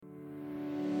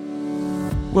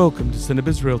Welcome to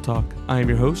Cinebiz Real Talk. I am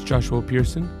your host, Joshua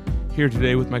Pearson, here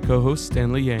today with my co-host,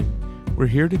 Stanley Yang. We're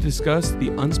here to discuss the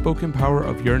unspoken power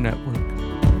of your network.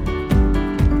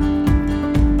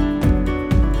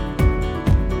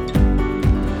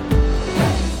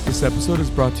 This episode is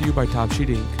brought to you by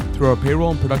TopSheet Inc. Through our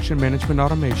payroll and production management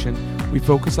automation, we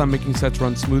focus on making sets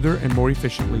run smoother and more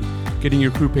efficiently, getting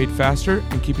your crew paid faster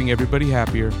and keeping everybody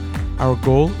happier. Our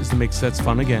goal is to make sets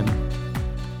fun again.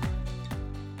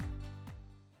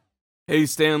 Hey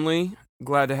Stanley,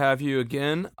 glad to have you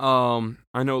again.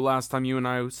 I know last time you and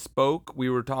I spoke, we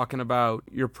were talking about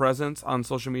your presence on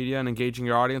social media and engaging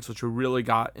your audience, which we really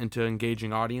got into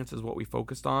engaging audience is what we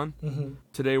focused on. Mm-hmm.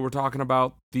 Today we're talking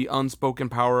about the unspoken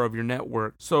power of your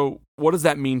network. So what does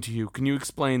that mean to you? Can you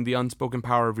explain the unspoken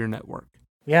power of your network?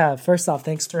 Yeah, first off,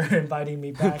 thanks for inviting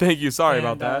me back. Thank you. Sorry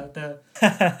about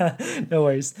that. No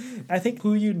worries. I think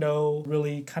who you know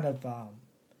really kind of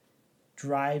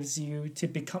drives you to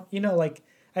become,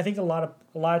 I think a lot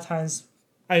of times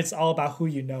it's all about who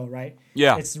you know, right?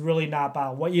 Yeah. It's really not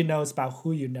about what you know, it's about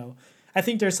who you know. I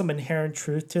think there's some inherent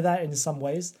truth to that in some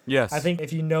ways. Yes. I think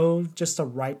if you know just the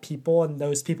right people and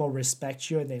those people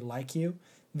respect you and they like you,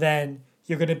 then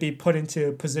you're going to be put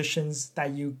into positions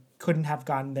that you couldn't have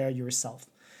gotten there yourself.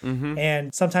 Mm-hmm.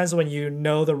 And sometimes when you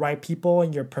know the right people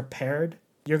and you're prepared,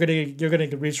 you're gonna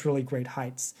reach really great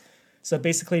heights. So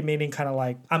basically meaning kind of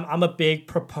like, I'm a big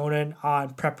proponent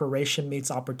on preparation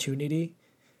meets opportunity.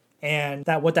 And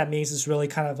what that means is really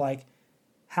kind of like,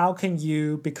 how can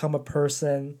you become a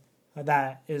person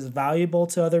that is valuable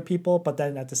to other people, but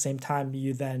then at the same time,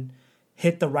 you then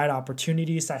hit the right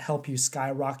opportunities that help you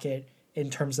skyrocket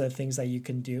in terms of the things that you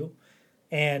can do.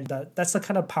 And that's the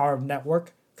kind of power of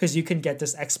network, because you can get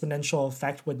this exponential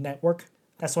effect with network.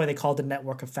 That's why they call it the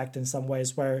network effect in some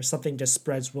ways, where something just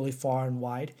spreads really far and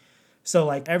wide. So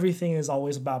like everything is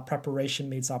always about preparation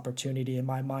meets opportunity in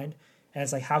my mind. And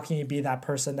it's like, how can you be that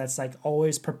person that's like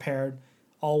always prepared,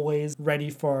 always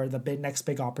ready for the next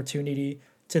big opportunity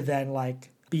to then like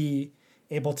be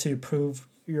able to prove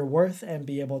your worth and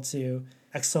be able to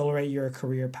accelerate your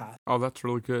career path. Oh, that's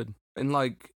really good. And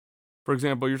like, for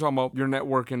example, you're talking about your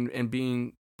network and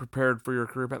being prepared for your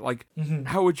career path. Like,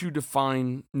 How would you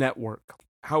define network?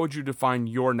 How would you define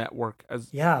your network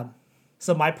as? Yeah.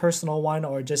 So my personal one,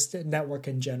 or just network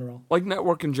in general? Like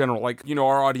network in general. Like,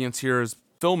 our audience here is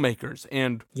filmmakers,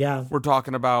 and we're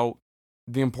talking about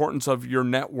the importance of your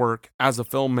network as a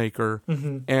filmmaker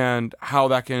and how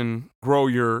that can grow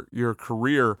your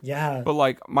career. Yeah. But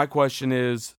like, my question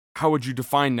is, how would you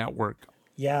define network?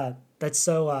 Yeah, that's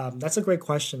a great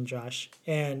question, Josh.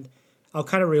 And I'll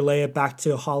kind of relay it back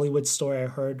to a Hollywood story I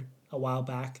heard a while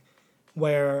back,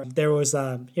 where there was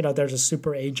there's a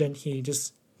super agent. He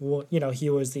just he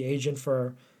was the agent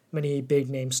for many big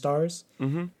name stars.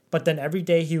 Mm-hmm. But then every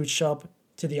day he would show up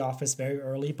to the office very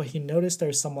early, but he noticed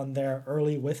there's someone there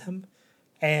early with him.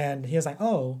 And he was like,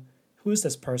 oh, who is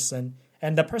this person?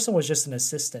 And the person was just an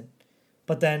assistant.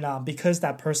 But then because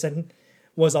that person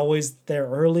was always there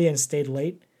early and stayed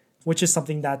late, which is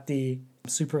something that the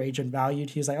super agent valued,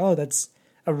 he was like, oh, that's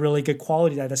a really good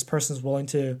quality that this person's willing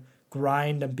to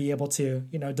grind and be able to,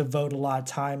 devote a lot of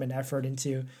time and effort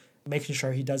into making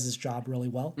sure he does his job really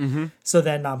well. Mm-hmm. So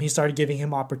then he started giving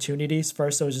him opportunities.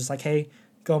 First, it was just like, hey,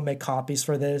 go make copies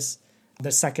for this.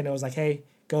 The second, it was like, hey,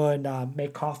 go and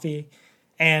make coffee.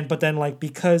 But then like,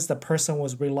 because the person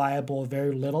was reliable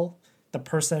very little, the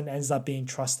person ends up being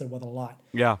trusted with a lot.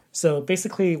 Yeah. So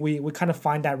basically, we kind of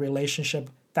find that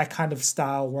relationship, that kind of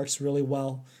style works really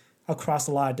well across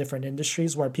a lot of different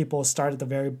industries, where people start at the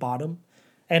very bottom.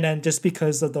 And then just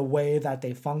because of the way that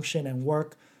they function and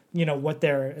work, what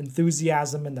their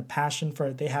enthusiasm and the passion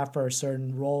they have for a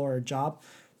certain role or a job,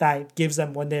 that gives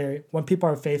them, when people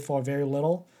are faithful or very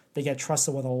little, they get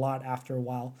trusted with a lot after a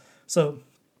while. So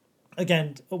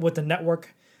again, with the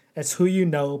network, it's who you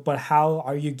know, but how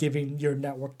are you giving your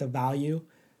network the value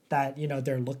that,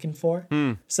 they're looking for?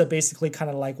 So basically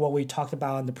kind of like what we talked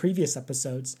about in the previous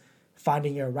episodes,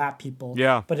 finding your rap people.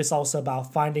 Yeah. But it's also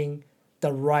about finding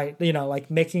the right,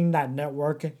 like making that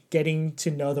network, getting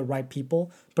to know the right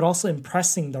people, but also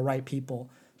impressing the right people,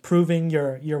 proving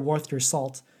you're worth your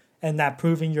salt, and that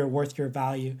proving you're worth your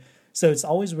value. So it's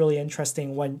always really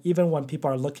interesting even when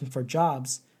people are looking for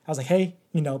jobs, I was like, hey,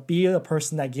 be a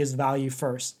person that gives value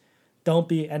first. Don't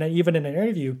be, and even in an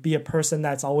interview, be a person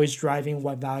that's always driving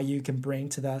what value you can bring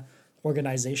to the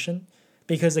organization.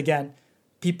 Because again,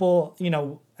 people,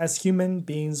 as human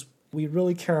beings, we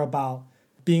really care about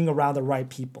being around the right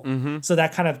people. Mm-hmm. So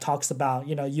that kind of talks about,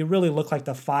 you really look like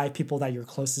the 5 people that you're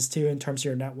closest to in terms of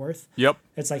your net worth. Yep.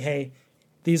 It's like, hey,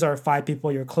 these are 5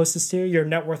 people you're closest to. Your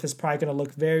net worth is probably going to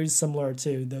look very similar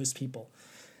to those people.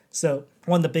 So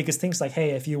one of the biggest things, like,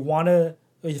 hey, if you want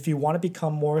to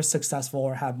become more successful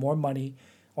or have more money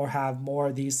or have more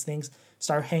of these things,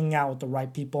 start hanging out with the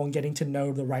right people and getting to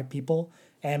know the right people,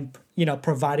 and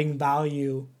providing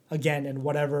value again in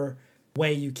whatever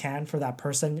way you can for that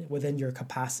person within your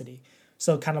capacity.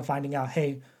 So kind of finding out,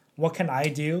 hey, what can I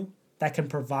do that can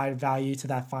provide value to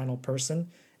that final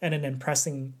person, and then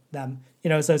impressing them.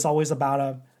 So it's always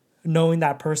about knowing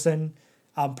that person,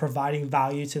 providing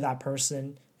value to that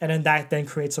person, and then that then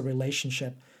creates a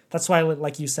relationship. That's why,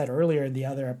 like you said earlier in the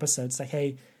other episodes, like,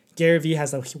 hey, Gary Vee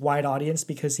has a wide audience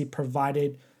because he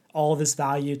provided all this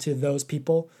value to those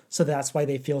people. So that's why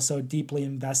they feel so deeply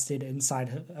invested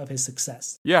inside of his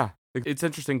success. Yeah. It's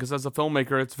interesting because as a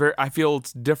filmmaker, I feel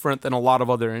it's different than a lot of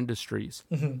other industries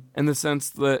in the sense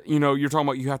that, you're talking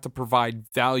about you have to provide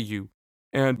value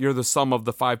and you're the sum of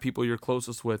the 5 people you're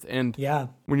closest with. And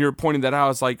when you're pointing that out,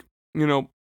 it's like,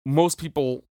 most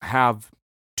people have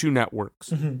 2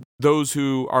 networks. Those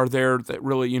who are there that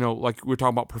really, like we're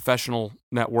talking about professional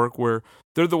network, where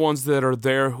they're the ones that are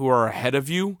there who are ahead of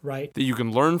you, right? That you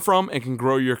can learn from and can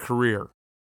grow your career.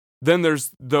 Then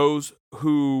there's those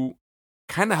who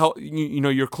kind of help,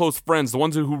 your close friends, the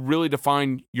ones who really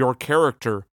define your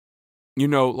character.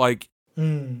 Like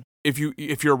if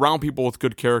you're around people with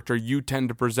good character, you tend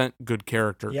to present good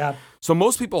character. Yeah. So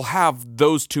most people have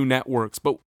those 2 networks,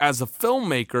 but as a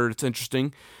filmmaker, it's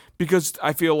interesting because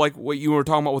I feel like what you were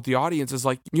talking about with the audience is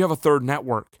like you have a 3rd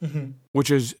network,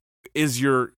 which is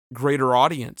your greater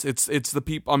audience. It's the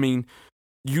people. I mean,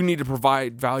 you need to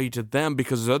provide value to them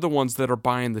because they're the ones that are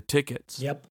buying the tickets.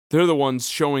 Yep. They're the ones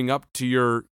showing up to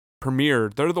your premiere.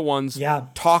 They're the ones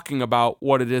talking about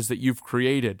what it is that you've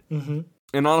created.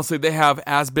 And honestly, they have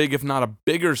as big, if not a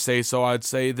bigger say, so I'd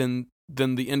say, than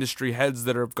the industry heads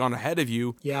that have gone ahead of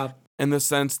you. Yeah. In the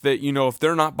sense that, if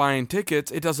they're not buying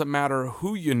tickets, it doesn't matter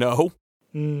who you know.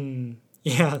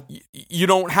 Yeah. You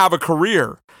don't have a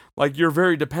career. Like, you're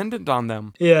very dependent on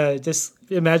them. Yeah, just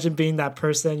imagine being that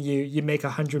person. You make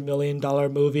 $100 million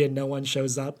movie and no one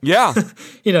shows up. Yeah.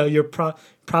 You're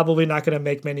probably not going to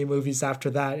make many movies after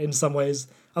that in some ways,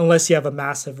 unless you have a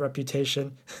massive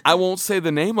reputation. I won't say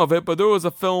the name of it, but there was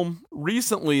a film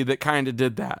recently that kind of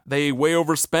did that. They way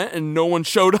overspent and no one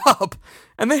showed up.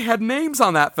 And they had names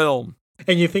on that film.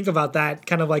 And you think about that,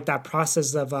 kind of like that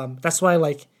process of, that's why,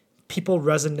 like, people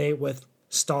resonate with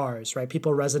stars, right?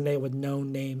 People resonate with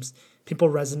known names. People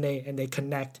resonate and they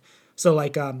connect. So,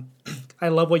 like, I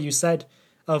love what you said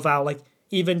about, like,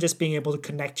 even just being able to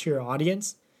connect to your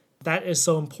audience. That is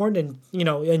so important,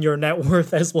 in your net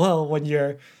worth as well. When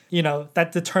you're,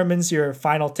 that determines your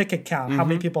final ticket count. How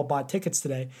many people bought tickets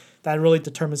today? That really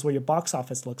determines what your box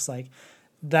office looks like.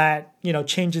 That,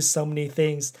 changes so many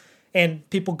things. And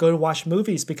people go to watch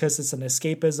movies because it's an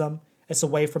escapism. It's a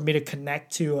way for me to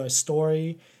connect to a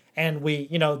story. And we,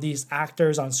 these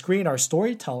actors on screen are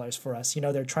storytellers for us.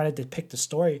 They're trying to depict a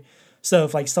story. So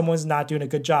if, like, someone's not doing a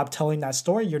good job telling that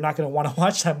story, you're not going to want to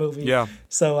watch that movie. Yeah.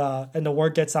 So, and the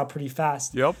word gets out pretty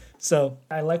fast. Yep. So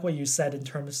I like what you said in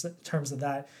terms of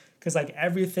that. Because, like,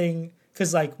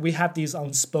 because, like, we have these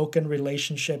unspoken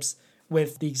relationships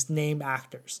with these name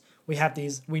actors.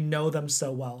 We know them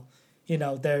so well.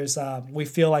 There's, we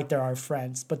feel like they're our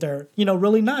friends, but they're,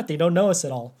 really not. They don't know us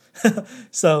at all.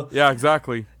 So yeah,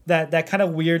 exactly. That kind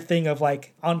of weird thing of,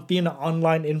 like, being an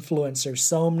online influencer.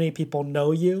 So many people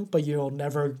know you, but you'll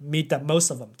never meet them. Most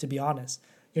of them, to be honest,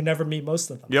 you'll never meet most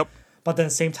of them. Yep. But at the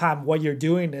same time, what you're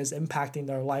doing is impacting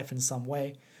their life in some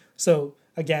way. So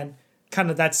again, kind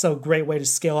of that's a great way to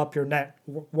scale up your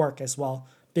network as well.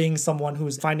 Being someone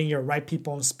who's finding your right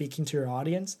people and speaking to your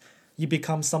audience, you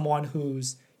become someone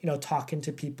who's, talking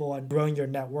to people and growing your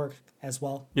network as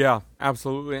well. Yeah,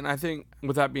 absolutely. And I think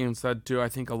with that being said too, I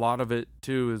think a lot of it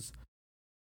too is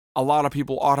a lot of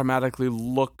people automatically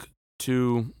look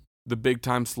to the big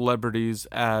time celebrities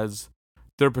as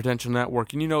their potential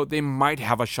network. And, they might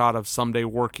have a shot of someday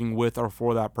working with or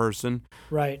for that person.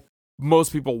 Right.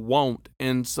 Most people won't.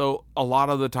 And so a lot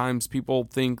of the times people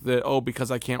think that, because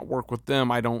I can't work with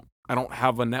them, I don't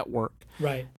have a network.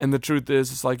 Right. And the truth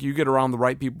is, it's like you get around the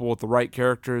right people with the right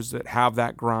characters that have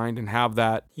that grind and have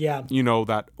that,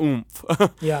 that oomph,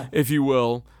 if you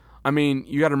will. I mean,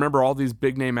 you got to remember all these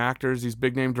big name actors, these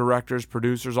big name directors,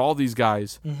 producers, all these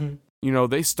guys,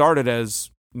 they started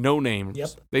as no names. Yep.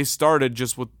 They started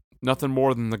just with nothing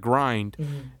more than the grind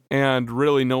and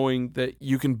really knowing that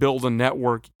you can build a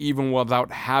network even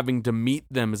without having to meet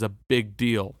them is a big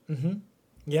deal.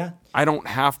 Yeah. I don't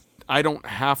have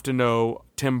to know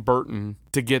Tim Burton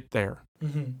to get there.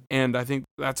 And I think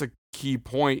that's a key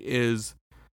point is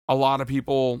a lot of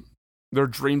people their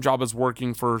dream job is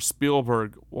working for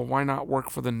Spielberg. Well, why not work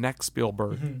for the next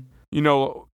Spielberg? Mm-hmm. You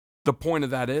know, the point of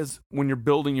that is when you're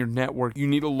building your network, you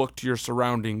need to look to your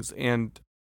surroundings. And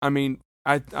I mean,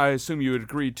 I assume you would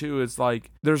agree too. It's like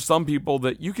there's some people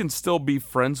that you can still be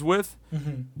friends with,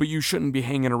 Mm-hmm. but you shouldn't be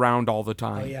hanging around all the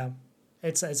time. Oh yeah,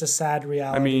 it's a sad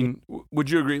reality. I mean, would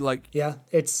you agree? Like, yeah,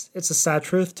 it's a sad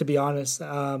truth, to be honest.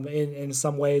 In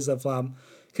some ways of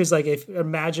because like if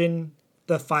imagine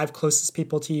the 5 closest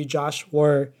people to you, Josh,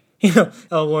 were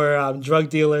drug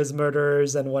dealers,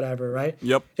 murderers, and whatever, right?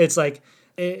 Yep. It's like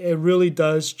it really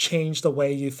does change the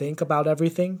way you think about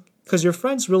everything. Because your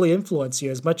friends really influence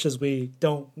you as much as we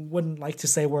wouldn't like to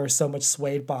say we're so much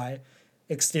swayed by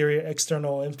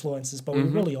external influences, but we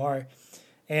really are.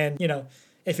 And,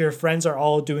 if your friends are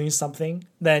all doing something,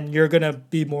 then you're going to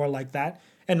be more like that.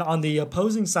 And on the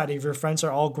opposing side, if your friends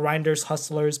are all grinders,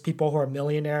 hustlers, people who are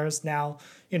millionaires now,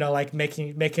 like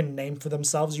making a name for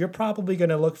themselves, you're probably going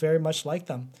to look very much like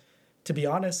them, to be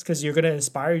honest, because you're going to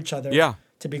inspire each other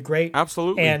to be great.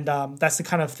 Absolutely. And that's the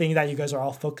kind of thing that you guys are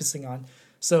all focusing on.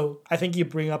 So I think you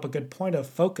bring up a good point of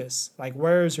focus. Like,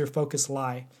 where does your focus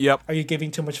lie? Yep. Are you giving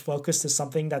too much focus to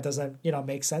something that doesn't,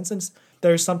 make sense? And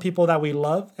there's some people that we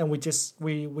love, and we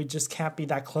just can't be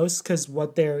that close because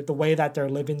the way that they're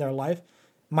living their life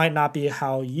might not be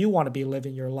how you want to be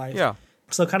living your life. Yeah.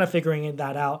 So kind of figuring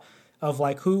that out of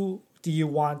like, who do you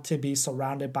want to be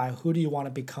surrounded by? Who do you want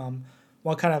to become?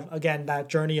 What kind of, again, that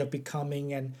journey of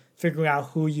becoming and figuring out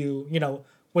who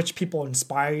which people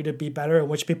inspire you to be better and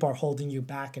which people are holding you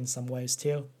back in some ways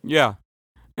too. Yeah.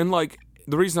 And like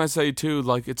the reason I say too,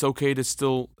 like it's okay to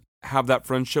still have that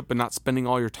friendship and not spending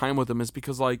all your time with them is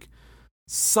because like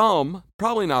some,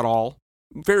 probably not all,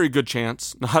 very good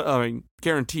chance,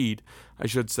 guaranteed, I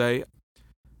should say.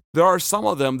 There are some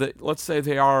of them that, let's say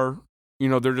they are,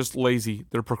 they're just lazy.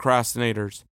 They're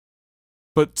procrastinators.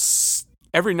 But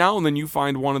every now and then you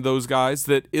find one of those guys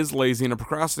that is lazy and a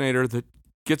procrastinator that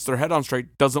gets their head on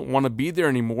straight, doesn't want to be there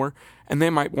anymore, and they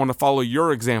might want to follow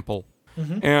your example.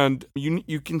 Mm-hmm. And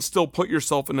you can still put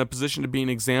yourself in a position to be an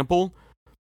example,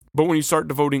 but when you start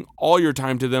devoting all your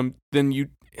time to them, then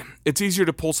it's easier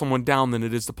to pull someone down than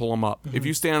it is to pull them up. Mm-hmm. If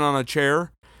you stand on a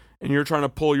chair and you're trying to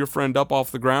pull your friend up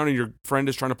off the ground and your friend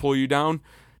is trying to pull you down,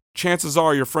 chances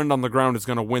are your friend on the ground is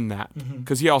going to win that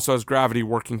because he also has gravity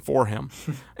working for him.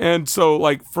 And so,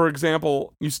 like, for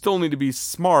example, you still need to be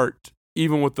smart.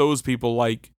 Even with those people,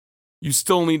 like, you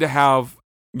still need to have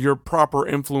your proper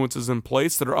influences in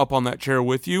place that are up on that chair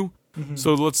with you. Mm-hmm.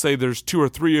 So let's say there's 2 or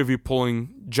 3 of you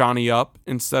pulling Johnny up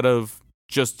instead of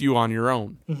just you on your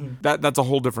own. Mm-hmm. That's a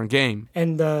whole different game.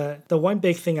 And the one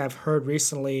big thing I've heard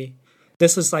recently,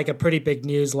 this was like a pretty big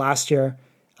news last year.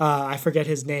 I forget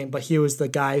his name, but he was the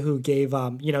guy who gave,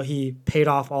 he paid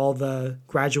off all the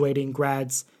graduating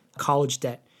grads' college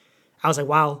debt. I was like,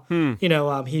 wow,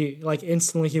 he like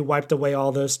instantly he wiped away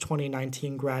all those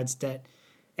 2019 grads debt.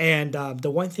 And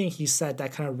the one thing he said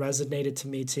that kind of resonated to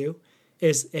me too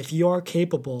is if you are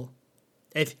capable,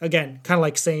 kind of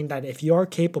like saying that if you are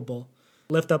capable,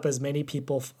 lift up as many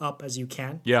people up as you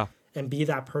can. Yeah. And be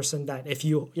that person that if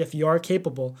you are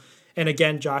capable. And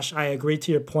again, Josh, I agree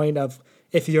to your point of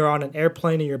if you're on an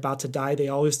airplane and you're about to die, they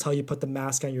always tell you put the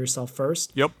mask on yourself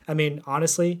first. Yep. I mean,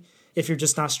 honestly, if you're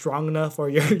just not strong enough or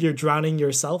you're drowning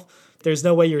yourself, there's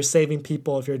no way you're saving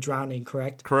people if you're drowning,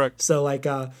 correct? Correct. So like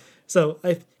so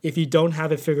if you don't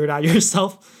have it figured out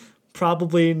yourself,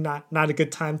 probably not a good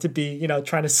time to be,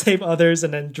 trying to save others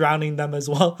and then drowning them as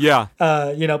well. Yeah.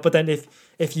 But then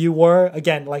if you were,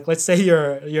 again, like let's say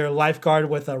you're a lifeguard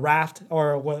with a raft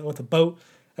or with a boat,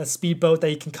 a speedboat that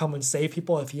you can come and save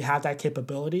people, if you have that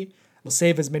capability, will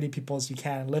save as many people as you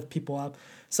can, lift people up.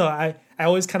 So I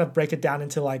always kind of break it down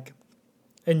into like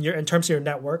in terms of your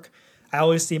network, I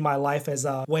always see my life as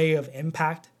a way of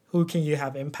impact. Who can you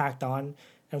have impact on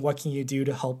and what can you do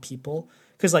to help people?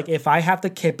 Because like if I have the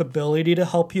capability to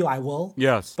help you, I will.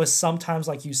 Yes. But sometimes,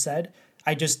 like you said,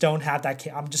 I just don't have that.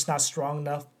 I'm just not strong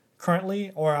enough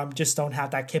currently, or I just don't have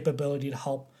that capability to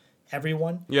help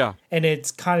everyone. Yeah. And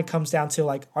it kind of comes down to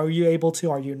like, are you able to,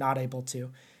 or are you not able to?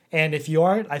 And if you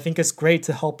are, I think it's great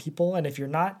to help people. And if you're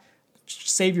not,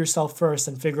 save yourself first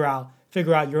and figure out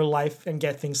your life and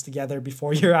get things together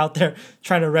before you're out there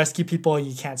trying to rescue people and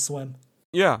you can't swim.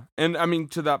 Yeah. And I mean,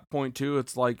 to that point too,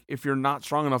 it's like if you're not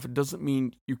strong enough, it doesn't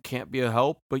mean you can't be a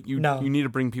help, but you need to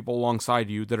bring people alongside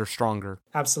you that are stronger.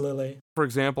 Absolutely. For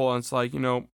example, it's like,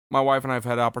 my wife and I have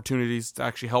had opportunities to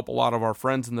actually help a lot of our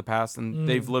friends in the past, and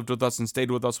they've lived with us and stayed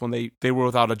with us when they were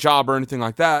without a job or anything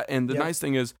like that. And the nice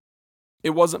thing is,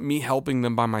 it wasn't me helping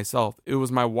them by myself. It was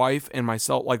my wife and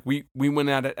myself. Like we went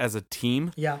at it as a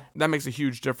team. Yeah. That makes a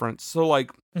huge difference. So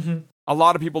like, a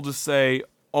lot of people just say,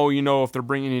 oh, if they're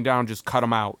bringing you down, just cut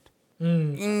them out.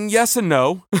 Yes and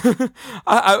no.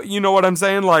 You know what I'm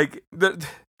saying? Like,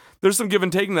 there's some give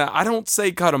and take in that. I don't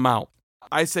say cut them out.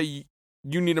 I say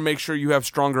you need to make sure you have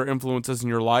stronger influences in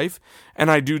your life.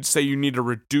 And I do say you need to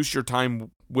reduce your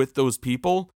time with those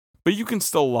people, but you can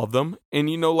still love them. And,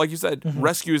 like you said,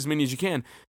 rescue as many as you can.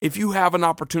 If you have an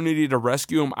opportunity to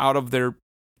rescue them out of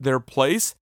their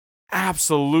place,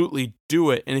 absolutely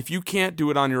do it. And if you can't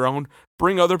do it on your own,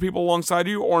 bring other people alongside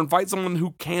you or invite someone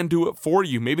who can do it for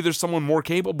you. Maybe there's someone more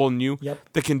capable than you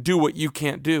that can do what you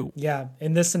can't do. Yeah.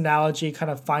 In this analogy, kind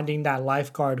of finding that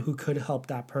lifeguard who could help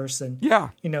that person. Yeah.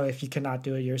 If you cannot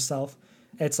do it yourself,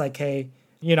 it's like, hey,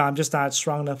 I'm just not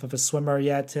strong enough of a swimmer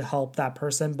yet to help that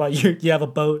person, but you have a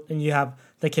boat and you have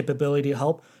the capability to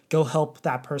help. Go help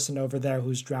that person over there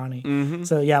who's drowning.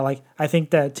 So yeah, like I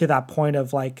think that to that point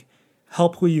of like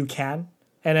help who you can,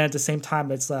 and at the same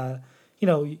time, it's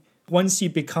once you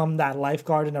become that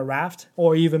lifeguard in a raft,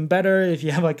 or even better, if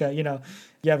you have like you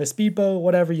have a speedboat,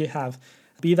 whatever you have,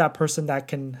 be that person that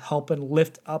can help and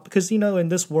lift up. Because in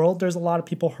this world, there's a lot of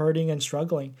people hurting and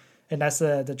struggling, and that's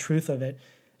the truth of it.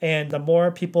 And the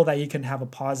more people that you can have a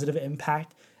positive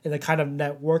impact, and the kind of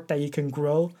network that you can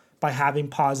grow by having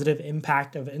positive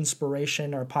impact of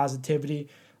inspiration or positivity,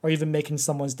 or even making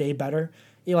someone's day better.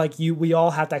 We all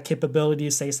have that capability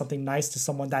to say something nice to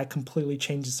someone that completely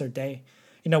changes their day.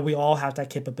 We all have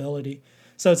that capability.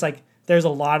 So it's like there's a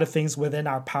lot of things within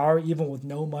our power, even with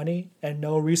no money and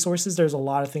no resources. There's a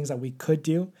lot of things that we could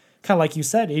do. Kind of like you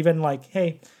said, even like,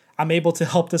 hey, I'm able to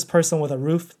help this person with a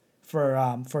roof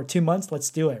for 2 months. Let's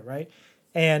do it, right?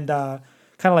 And kind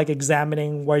of like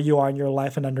examining where you are in your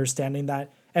life and understanding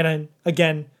that. And then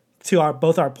again, to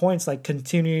both our points, like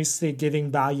continuously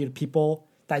giving value to people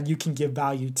that you can give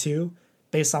value to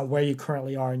based on where you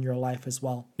currently are in your life as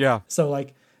well. Yeah. So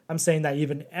like I'm saying that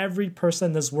even every person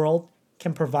in this world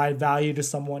can provide value to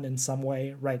someone in some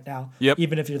way right now. Yep.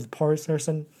 Even if you're the poorest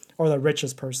person or the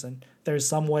richest person, there's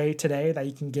some way today that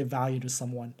you can give value to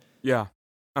someone. Yeah.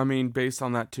 I mean, based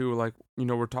on that too, like,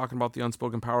 we're talking about the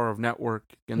unspoken power of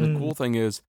network. And the cool thing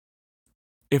is,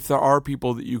 if there are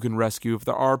people that you can rescue, if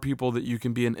there are people that you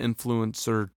can be an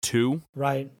influencer to,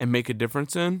 right, and make a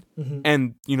difference in,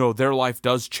 and their life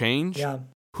does change,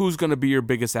 who's going to be your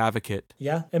biggest advocate?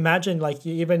 Yeah, imagine like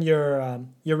even your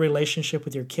relationship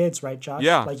with your kids, right, Josh?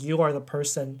 Yeah, like you are the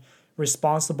person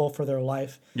responsible for their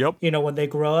life. Yep. When they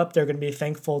grow up, they're going to be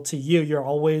thankful to you. You're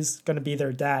always going to be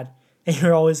their dad, and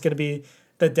you're always going to be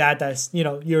the dad that's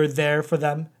you're there for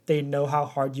them. They know how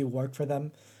hard you work for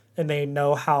them. And they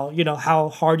know how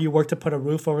hard you work to put a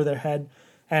roof over their head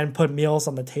and put meals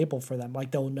on the table for them.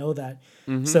 Like they'll know that.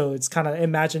 So it's kind of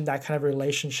imagine that kind of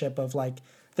relationship of like,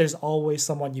 there's always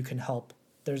someone you can help.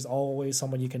 There's always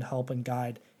someone you can help and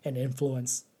guide and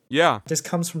influence. Yeah. This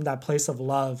comes from that place of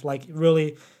love. Like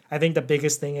really, I think the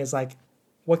biggest thing is like,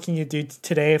 what can you do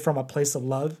today from a place of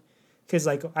love? Because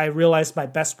like I realize my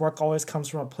best work always comes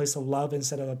from a place of love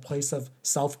instead of a place of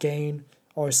self-gain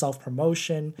or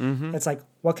self-promotion. It's like,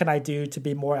 what can I do to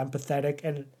be more empathetic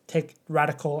and take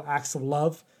radical acts of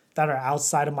love that are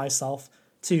outside of myself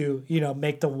to,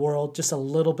 make the world just a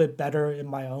little bit better in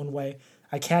my own way.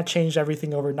 I can't change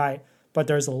everything overnight, but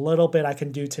there's a little bit I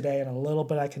can do today and a little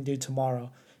bit I can do tomorrow.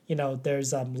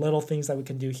 There's little things that we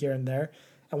can do here and there.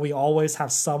 And we always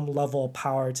have some level of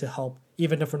power to help,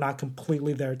 even if we're not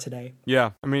completely there today.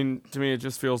 Yeah. I mean, to me, it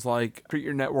just feels like treat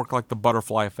your network like the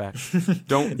butterfly effect.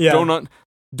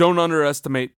 Don't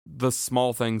underestimate the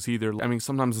small things either. I mean,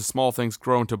 sometimes the small things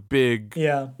grow into big,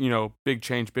 big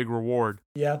change, big reward.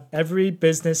 Yeah. Every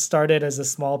business started as a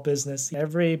small business.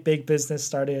 Every big business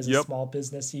started as a small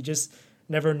business. You just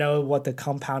never know what the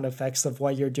compound effects of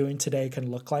what you're doing today can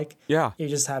look like. Yeah. You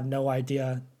just have no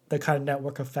idea the kind of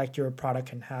network effect your product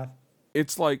can have.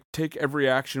 It's like take every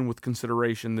action with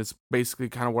consideration. That's basically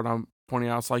kind of what I'm pointing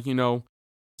out. It's like,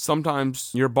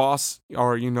 sometimes your boss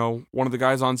or, one of the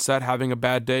guys on set having a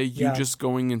bad day, you just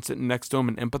going and sitting next to him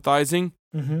and empathizing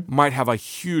might have a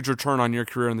huge return on your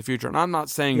career in the future. And I'm not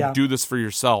saying do this for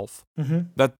yourself.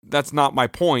 That's not my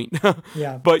point.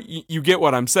 But you get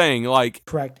what I'm saying. Like,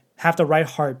 correct. Have the right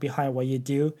heart behind what you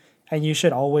do. And you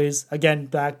should always, again,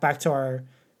 back to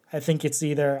I think it's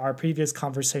either our previous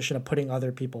conversation of putting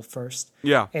other people first.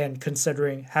 Yeah. And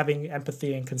considering, having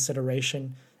empathy and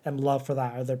consideration and love for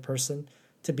that other person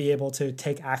to be able to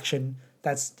take action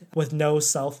that's with no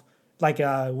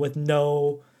with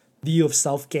no view of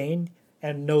self-gain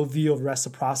and no view of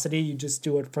reciprocity. You just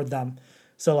do it for them.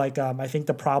 So like, I think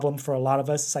the problem for a lot of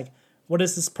us is like, what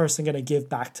is this person going to give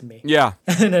back to me? Yeah.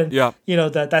 And then,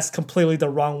 that's completely the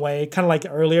wrong way. Kind of like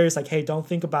earlier, it's like, hey, don't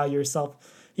think about yourself.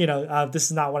 this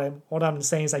is not what I'm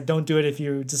saying is like, don't do it if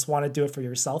you just want to do it for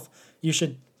yourself. You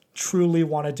should truly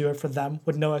want to do it for them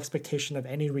with no expectation of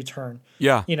any return.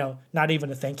 Yeah. Not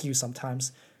even a thank you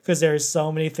sometimes, because there's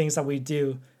so many things that we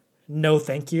do, no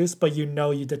thank yous, but you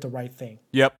did the right thing.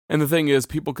 Yep. And the thing is,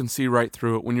 people can see right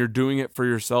through it when you're doing it for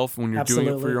yourself, when you're doing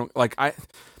it for your own. Like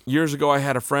years ago, I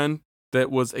had a friend that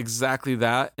was exactly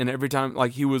that. And every time,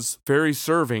 like, he was very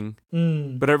serving,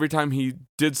 but every time he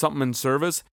did something in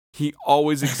service, he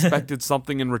always expected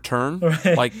something in return,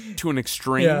 right. like to an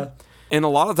extreme. Yeah. And a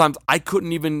lot of times I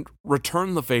couldn't even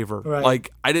return the favor. Right.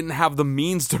 Like, I didn't have the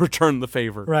means to return the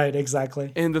favor. Right,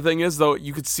 exactly. And the thing is, though,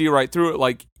 you could see right through it.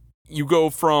 Like, you go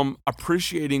from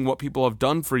appreciating what people have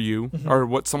done for you or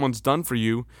what someone's done for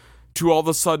you to all of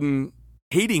a sudden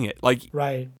hating it. Like,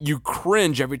 right. You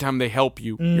cringe every time they help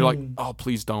you. You're like, oh,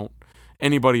 please don't.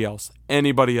 Anybody else.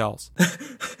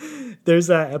 There's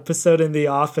that episode in The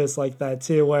Office like that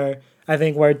too, where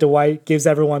Dwight gives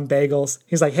everyone bagels.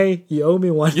 He's like, hey, you owe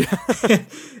me one. Yeah.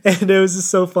 And it was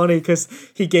just so funny because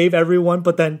he gave everyone,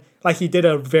 but then like he did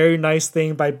a very nice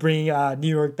thing by bringing New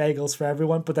York bagels for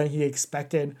everyone, but then he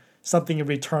expected something in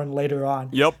return later on.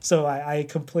 Yep. So I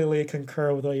completely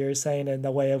concur with what you're saying in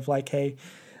the way of like, hey,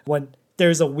 when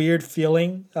there's a weird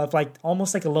feeling of like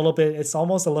almost like it's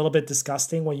almost a little bit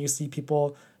disgusting when you see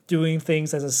people doing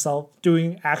things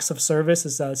doing acts of service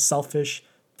as a selfish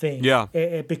thing. Yeah.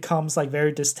 It becomes like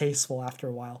very distasteful after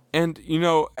a while. And,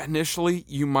 initially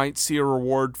you might see a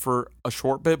reward for a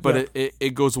short bit, but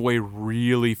it goes away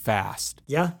really fast.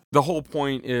 Yeah. The whole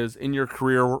point is in your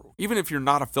career, even if you're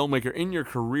not a filmmaker, in your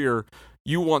career,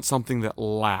 you want something that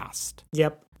lasts.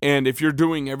 Yep. And if you're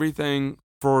doing everything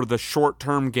for the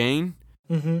short-term gain,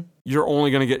 you're only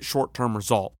going to get short-term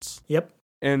results. Yep.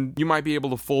 And you might be able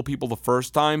to fool people the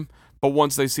first time, but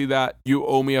once they see that you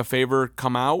owe me a favor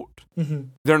come out,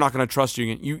 they're not going to trust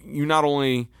you again. You not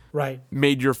only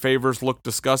made your favors look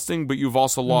disgusting, but you've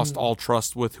also lost all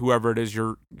trust with whoever it is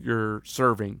you're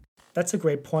serving. That's a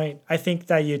great point. I think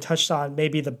that you touched on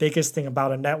maybe the biggest thing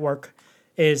about a network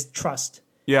is trust.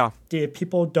 Yeah. If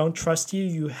people don't trust you,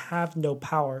 you have no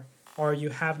power or you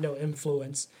have no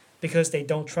influence because they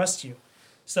don't trust you.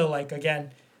 So like,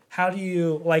 again, how do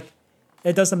you like,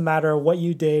 it doesn't matter what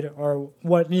you did or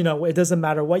what, it doesn't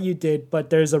matter what you did, but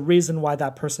there's a reason why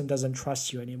that person doesn't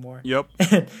trust you anymore. Yep.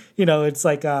 And, it's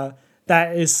like,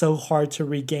 that is so hard to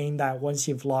regain that once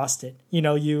you've lost it.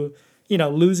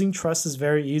 Losing trust is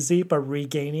very easy, but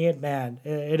regaining it, man,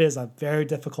 it is a very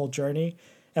difficult journey.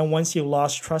 And once you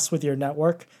lost trust with your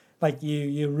network, like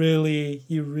you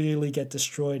really get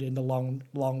destroyed in the long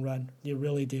run. You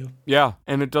really do. Yeah,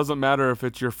 and it doesn't matter if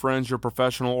it's your friends, your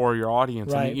professional, or your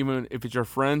audience. Right. I mean, even if it's your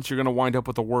friends, you're going to wind up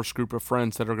with the worst group of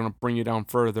friends that are going to bring you down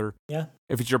further. Yeah.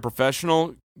 If it's your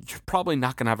professional, you're probably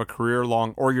not going to have a career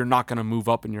long, or you're not going to move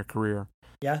up in your career.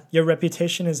 Yeah, your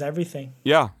reputation is everything.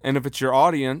 Yeah, and if it's your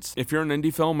audience, if you're an indie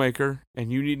filmmaker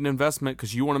and you need an investment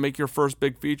because you want to make your first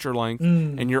big feature length,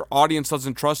 and your audience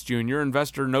doesn't trust you, and your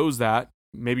investor knows that,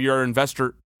 maybe your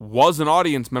investor was an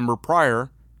audience member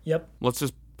prior. Yep. Let's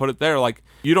just put it there. Like,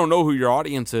 you don't know who your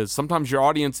audience is. Sometimes your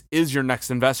audience is your next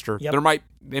investor. Yep.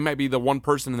 They might be the one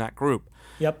person in that group.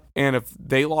 Yep. And if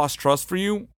they lost trust for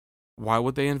you, why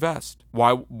would they invest?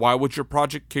 Why would your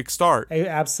project kickstart?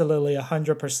 Absolutely,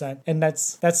 100%. And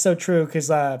that's so true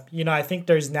because, I think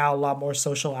there's now a lot more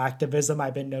social activism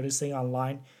I've been noticing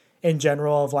online in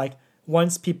general of like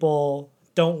once people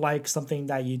don't like something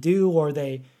that you do or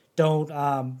they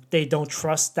don't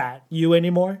trust that you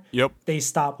anymore. Yep. They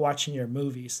stop watching your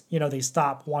movies. They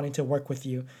stop wanting to work with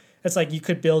you. It's like you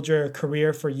could build your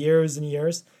career for years and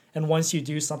years, and once you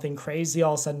do something crazy,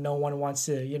 all of a sudden no one wants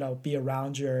to, be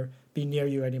around you or be near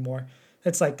you anymore.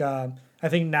 It's like I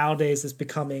think nowadays it's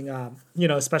becoming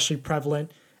especially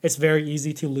prevalent. It's very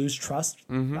easy to lose trust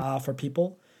for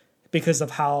people because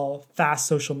of how fast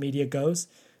social media goes.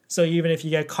 So even if you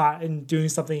get caught in doing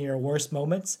something in your worst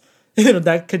moments,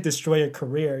 that could destroy your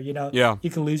career, Yeah. You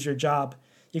could lose your job.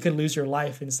 You could lose your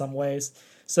life in some ways.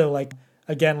 So like,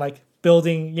 again, like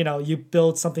building, you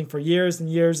build something for years and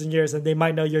years and years, and they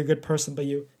might know you're a good person, but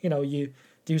you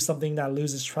do something that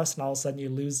loses trust, and all of a sudden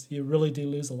you really do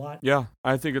lose a lot. Yeah,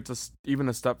 I think it's even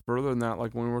a step further than that.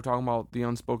 Like when we're talking about the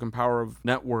unspoken power of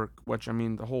network, which I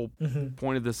mean, the whole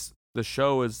point of the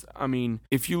show is, I mean,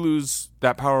 if you lose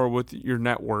that power with your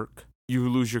network, you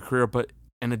lose your career, but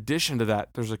in addition to that,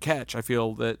 there's a catch. I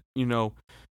feel that,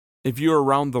 if you're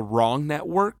around the wrong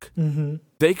network,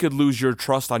 they could lose your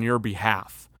trust on your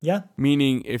behalf. Yeah.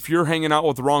 Meaning, if you're hanging out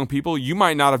with the wrong people, you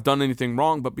might not have done anything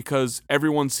wrong, but because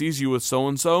everyone sees you with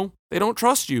so-and-so, they don't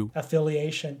trust you.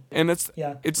 Affiliation. And it's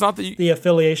not that the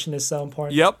affiliation is so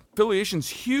important. Yep. Affiliation's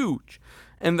huge.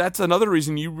 And that's another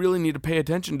reason you really need to pay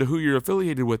attention to who you're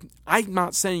affiliated with. I'm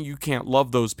not saying you can't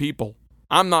love those people.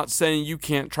 I'm not saying you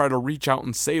can't try to reach out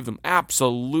and save them.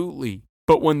 Absolutely.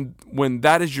 But when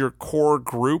that is your core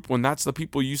group, when that's the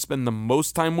people you spend the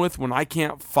most time with, when I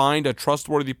can't find a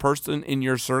trustworthy person in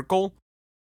your circle,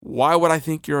 why would I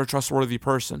think you're a trustworthy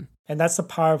person? And that's the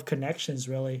power of connections,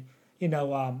 really.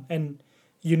 And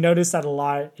you notice that a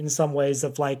lot in some ways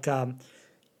of like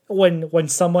when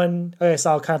someone, okay,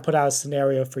 so I'll kind of put out a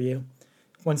scenario for you.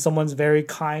 When someone's very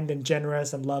kind and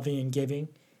generous and loving and giving,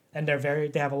 and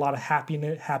they have a lot of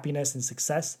happiness and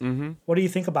success. Mm-hmm. What do you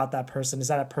think about that person? Is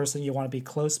that a person you want to be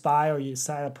close by, or is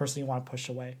that a person you want to push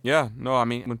away? Yeah, no, I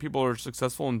mean, when people are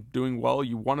successful and doing well,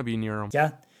 you want to be near them.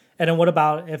 Yeah. And then what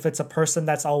about if it's a person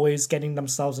that's always getting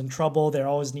themselves in trouble? They're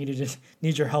always need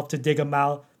your help to dig them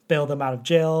out, bail them out of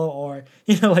jail, or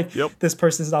This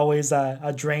person's always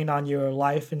a drain on your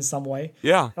life in some way.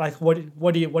 Yeah. Like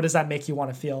what does that make you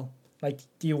want to feel? Like,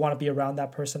 do you want to be around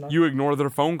that person? You ignore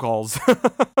their phone calls.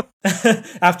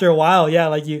 After a while, yeah,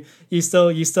 like you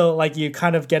still like you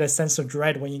kind of get a sense of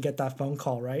dread when you get that phone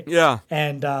call, right? Yeah.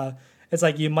 And it's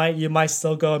like you might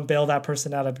still go and bail that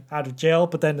person out of jail,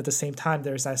 but then at the same time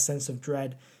there's that sense of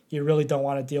dread. You really don't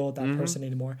want to deal with that person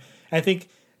anymore. I think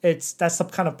that's some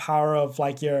kind of power of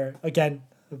like your, again,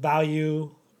 value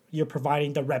you're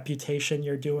providing, the reputation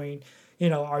you're doing.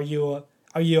 Are you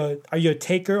a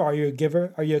taker? Are you a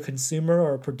giver? Are you a consumer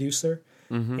or a producer?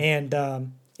 Mm-hmm.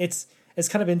 And it's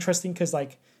kind of interesting because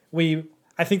like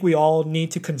I think we all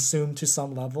need to consume to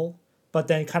some level, but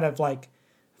then kind of like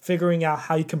figuring out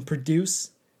how you can produce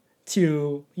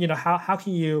to, how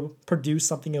can you produce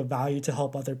something of value to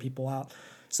help other people out?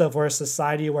 So if we're a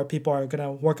society where people are going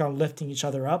to work on lifting each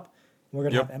other up, we're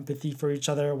going to have empathy for each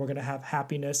other, we're going to have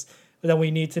happiness, but then we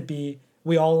need to be,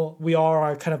 we all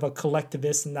are kind of a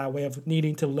collectivist in that way of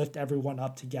needing to lift everyone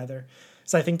up together.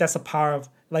 So I think that's a power of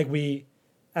like we,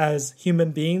 as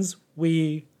human beings,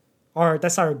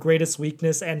 that's our greatest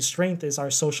weakness and strength is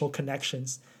our social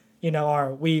connections.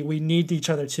 We need each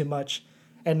other too much.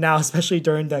 And now, especially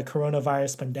during the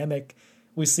coronavirus pandemic,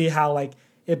 we see how like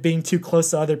it being too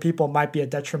close to other people might be a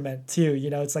detriment too.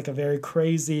 It's like a very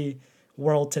crazy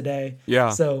world today. Yeah.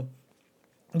 So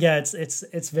yeah,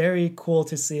 it's very cool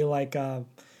to see like, how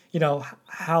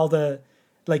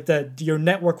your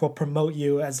network will promote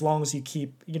you as long as you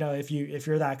keep, if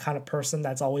you're that kind of person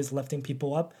that's always lifting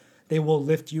people up, they will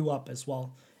lift you up as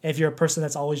well. If you're a person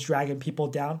that's always dragging people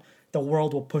down, the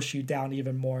world will push you down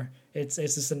even more. It's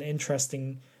just an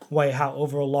interesting way how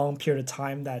over a long period of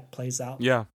time that plays out.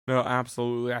 Yeah, no,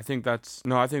 absolutely. I think this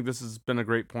has been a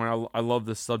great point. I love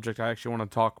this subject. I actually want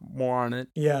to talk more on it.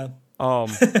 Yeah.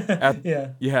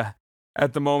 Yeah.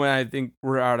 At the moment, I think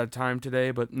we're out of time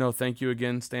today, but no, thank you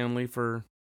again, Stanley, for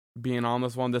being on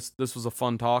this one. This was a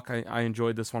fun talk. I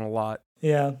enjoyed this one a lot.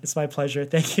 Yeah, it's my pleasure.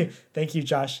 Thank you,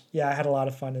 Josh. Yeah, I had a lot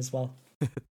of fun as well.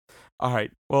 All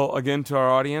right. Well, again, to our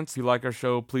audience, if you like our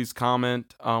show, please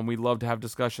comment. We'd love to have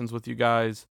discussions with you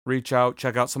guys. Reach out,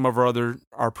 check out some of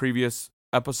our previous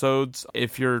episodes.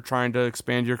 If you're trying to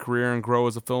expand your career and grow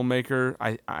as a filmmaker,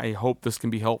 I hope this can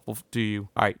be helpful to you.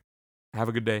 All right. Have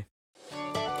a good day.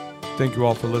 Thank you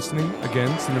all for listening. Again,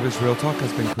 Cinevis Real Talk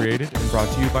has been created and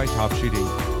brought to you by TopSheet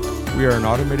Inc. We are an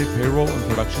automated payroll and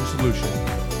production solution.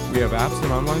 We have apps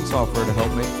and online software to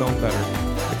help make film better.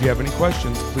 If you have any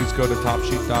questions, please go to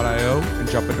topsheet.io and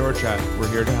jump into our chat. We're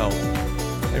here to help.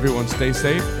 Everyone stay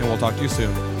safe, and we'll talk to you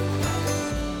soon.